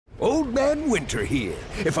Old Man Winter here.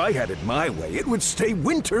 If I had it my way, it would stay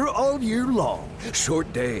winter all year long.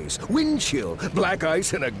 Short days, wind chill, black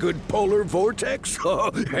ice, and a good polar vortex.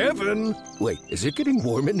 Oh, heaven. Wait, is it getting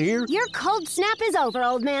warm in here? Your cold snap is over,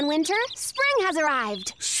 Old Man Winter. Spring has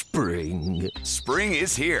arrived. Spring. Spring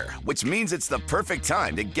is here, which means it's the perfect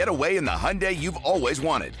time to get away in the Hyundai you've always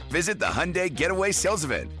wanted. Visit the Hyundai Getaway Sales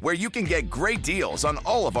Event, where you can get great deals on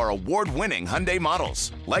all of our award-winning Hyundai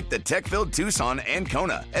models, like the tech-filled Tucson and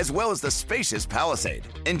Kona, as well as the spacious Palisade.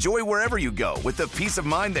 Enjoy wherever you go with the peace of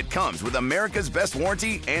mind that comes with America's best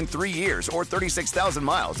warranty and 3 years or 36,000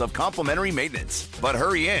 miles of complimentary maintenance. But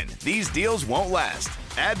hurry in, these deals won't last.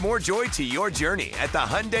 Add more joy to your journey at the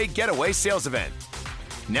Hyundai Getaway Sales Event.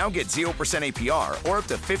 Now get 0% APR or up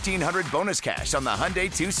to $1,500 bonus cash on the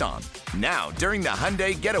Hyundai Tucson. Now, during the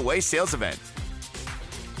Hyundai Getaway Sales Event.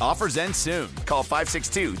 Offers end soon. Call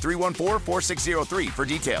 562-314-4603 for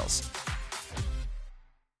details.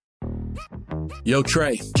 Yo,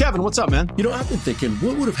 Trey. Kevin, what's up, man? You know, I've been thinking,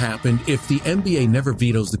 what would have happened if the NBA never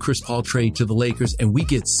vetoes the Chris Paul trade to the Lakers and we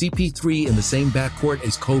get CP3 in the same backcourt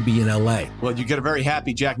as Kobe in LA? Well, you get a very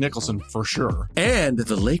happy Jack Nicholson for sure. And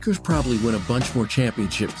the Lakers probably win a bunch more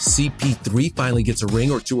championships. CP3 finally gets a ring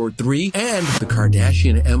or 2 or 3, and the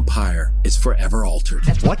Kardashian empire is forever altered.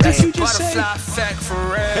 What did you just say?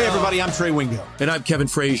 Hey, everybody, I'm Trey Wingo. And I'm Kevin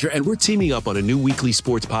Frazier, and we're teaming up on a new weekly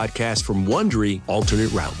sports podcast from Wondery,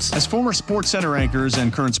 Alternate Routes. As former Sports Center anchors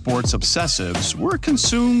and current sports obsessives, we're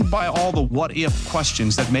consumed by all the what-if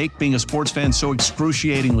questions that make being a sports fan so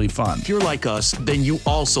excruciatingly fun. If you're like us, then you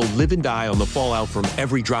also live and die on the fallout from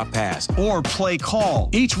every drop pass. Or play call.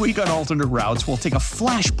 Each week on Alternate Routes, we'll take a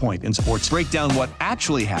flashpoint in sports, break down what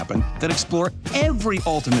actually happened, then explore every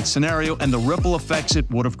alternate scenario and the ripple effects it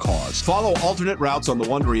would have caused. Follow Alternate Routes on the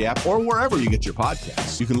Wondery app or wherever you get your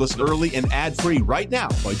podcasts. You can listen early and ad-free right now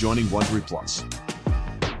by joining Wondery Plus.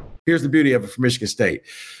 Here's the beauty of it for Michigan State.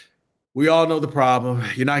 We all know the problem.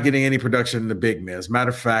 You're not getting any production in the big men. As a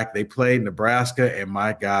matter of fact, they played Nebraska, and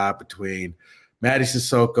my God, between Matty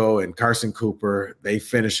Sissoko and Carson Cooper, they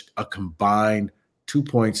finished a combined 2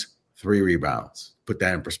 points, 3 rebounds. Put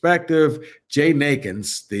that in perspective, Jay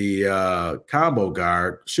Nakins, the combo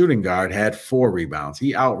guard, shooting guard, had 4 rebounds.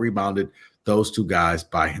 He out-rebounded those 2 guys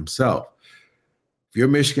by himself. If you're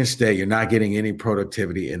Michigan State, you're not getting any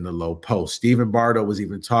productivity in the low post. Stephen Bardo was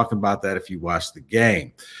even talking about that if you watched the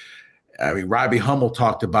game. I mean, Robbie Hummel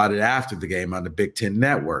talked about it after the game on the Big Ten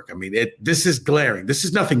Network. I mean, this is glaring. This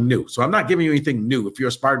is nothing new. So I'm not giving you anything new. If you're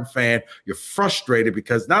a Spartan fan, you're frustrated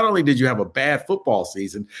because not only did you have a bad football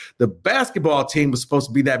season, the basketball team was supposed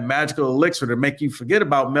to be that magical elixir to make you forget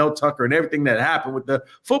about Mel Tucker and everything that happened with the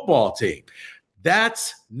football team.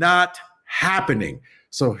 That's not happening.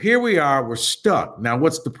 So here we are, we're stuck. Now,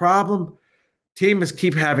 what's the problem? Teams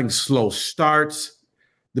keep having slow starts.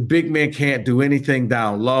 The big man can't do anything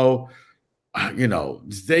down low.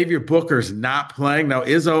 Xavier Booker's not playing. Now,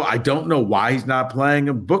 Izzo, I don't know why he's not playing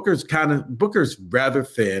him. Booker's rather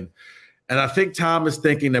thin. And I think Tom is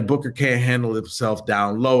thinking that Booker can't handle himself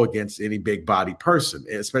down low against any big body person,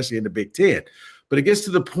 especially in the Big Ten. But it gets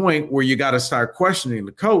to the point where you got to start questioning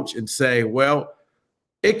the coach and say, well,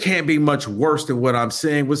 it can't be much worse than what I'm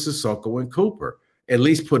seeing with Sissoko and Cooper. At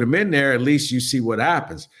least put him in there. At least you see what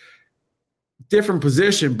happens. Different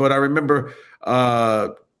position, but I remember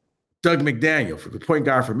Doug McDaniel, for the point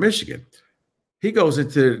guard for Michigan. He goes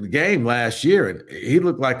into the game last year, and he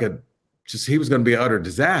looked like he was going to be an utter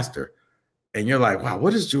disaster. And you're like, wow,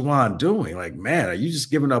 what is Juwan doing? Like, man, are you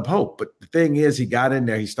just giving up hope? But the thing is, he got in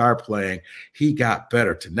there, he started playing, he got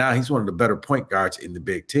better. To now, he's one of the better point guards in the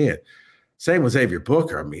Big Ten. Same with Xavier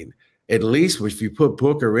Booker. I mean, at least if you put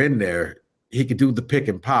Booker in there, he could do the pick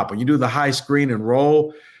and pop. When you do the high screen and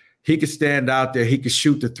roll, he could stand out there. He could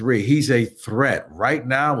shoot the 3. He's a threat. Right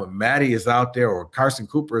now, when Matty is out there or Carson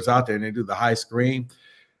Cooper is out there and they do the high screen,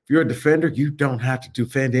 if you're a defender, you don't have to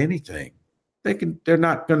defend anything. They're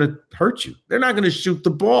not going to hurt you. They're not going to shoot the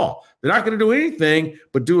ball. They're not going to do anything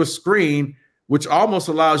but do a screen, which almost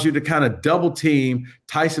allows you to kind of double team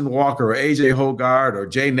Tyson Walker or AJ Hogard or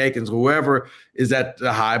Jay Nakins, whoever is at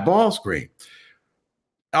the high ball screen.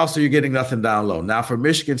 Also, you're getting nothing down low. Now, for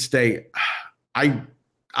Michigan State,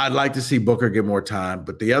 I'd like to see Booker get more time.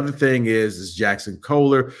 But the other thing is Jackson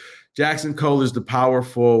Kohler. Jackson Kohler's the power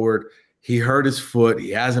forward. He hurt his foot.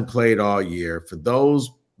 He hasn't played all year. For those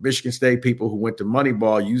Michigan State people who went to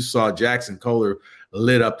Moneyball, you saw Jackson Kohler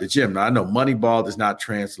lit up the gym. Now, I know Moneyball does not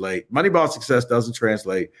translate. Moneyball success doesn't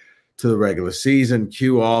translate to the regular season.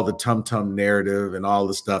 Cue all the tum-tum narrative and all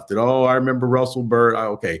the stuff that, I remember Russell Bird.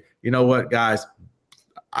 Okay, you know what, guys?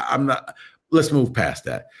 I'm not – let's move past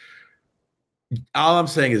that. All I'm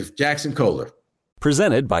saying is Jackson Kohler,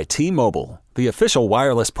 Presented by T-Mobile, the official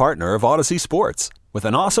wireless partner of Odyssey Sports. With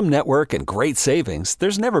an awesome network and great savings,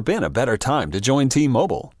 there's never been a better time to join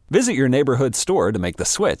T-Mobile. Visit your neighborhood store to make the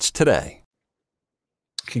switch today.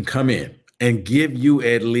 Can come in and give you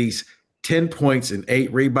at least 10 points and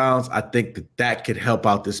 8 rebounds. I think that could help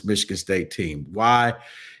out this Michigan State team. Why?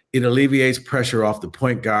 It alleviates pressure off the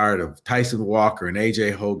point guard of Tyson Walker and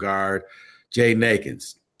A.J. Hoggard, Jay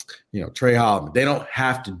Nakins, Trey Holloman. They don't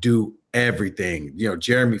have to do everything.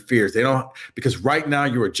 Jeremy Fears. They don't, because right now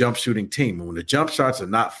you're a jump shooting team. And when the jump shots are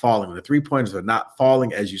not falling, when the 3-pointers are not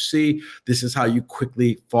falling, as you see, this is how you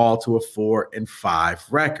quickly fall to a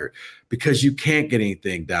 4-5 record, because you can't get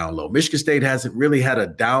anything down low. Michigan State hasn't really had a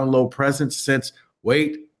down low presence since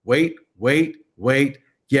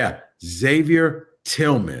Xavier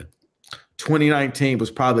Tillman. 2019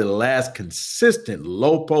 was probably the last consistent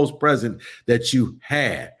low post presence that you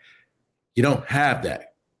had. You don't have that.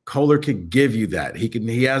 Kohler can give you that.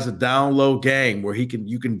 He has a down low game where you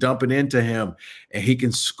can dump it into him and he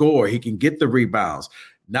can score. He can get the rebounds.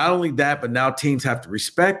 Not only that, but now teams have to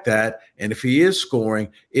respect that. And if he is scoring,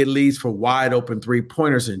 it leads for wide open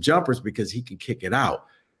 3-pointers and jumpers because he can kick it out.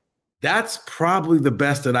 That's probably the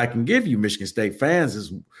best that I can give you, Michigan State fans,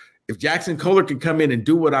 is if Jackson Kohler can come in and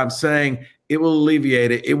do what I'm saying, it will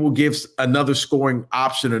alleviate it. It will give another scoring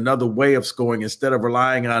option, another way of scoring, instead of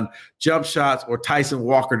relying on jump shots or Tyson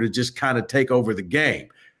Walker to just kind of take over the game,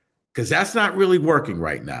 because that's not really working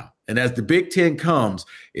right now. And as the Big Ten comes,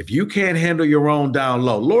 if you can't handle your own down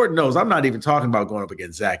low, Lord knows I'm not even talking about going up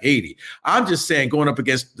against Zach Edey. I'm just saying going up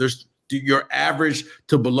against your average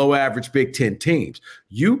to below average Big Ten teams.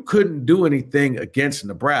 You couldn't do anything against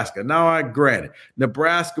Nebraska. Now, I granted,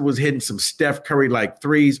 Nebraska was hitting some Steph Curry-like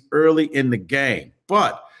threes early in the game,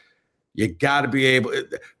 but you got to be able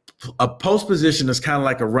 – a post position is kind of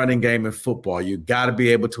like a running game in football. You got to be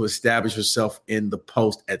able to establish yourself in the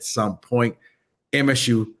post at some point.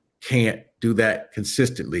 MSU can't do that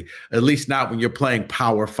consistently, at least not when you're playing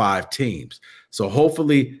Power 5 teams. So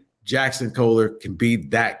hopefully – Jackson Kohler can be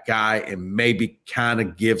that guy and maybe kind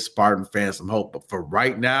of give Spartan fans some hope. But for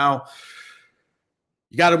right now,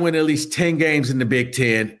 you got to win at least 10 games in the Big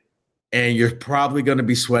Ten, and you're probably going to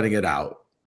be sweating it out.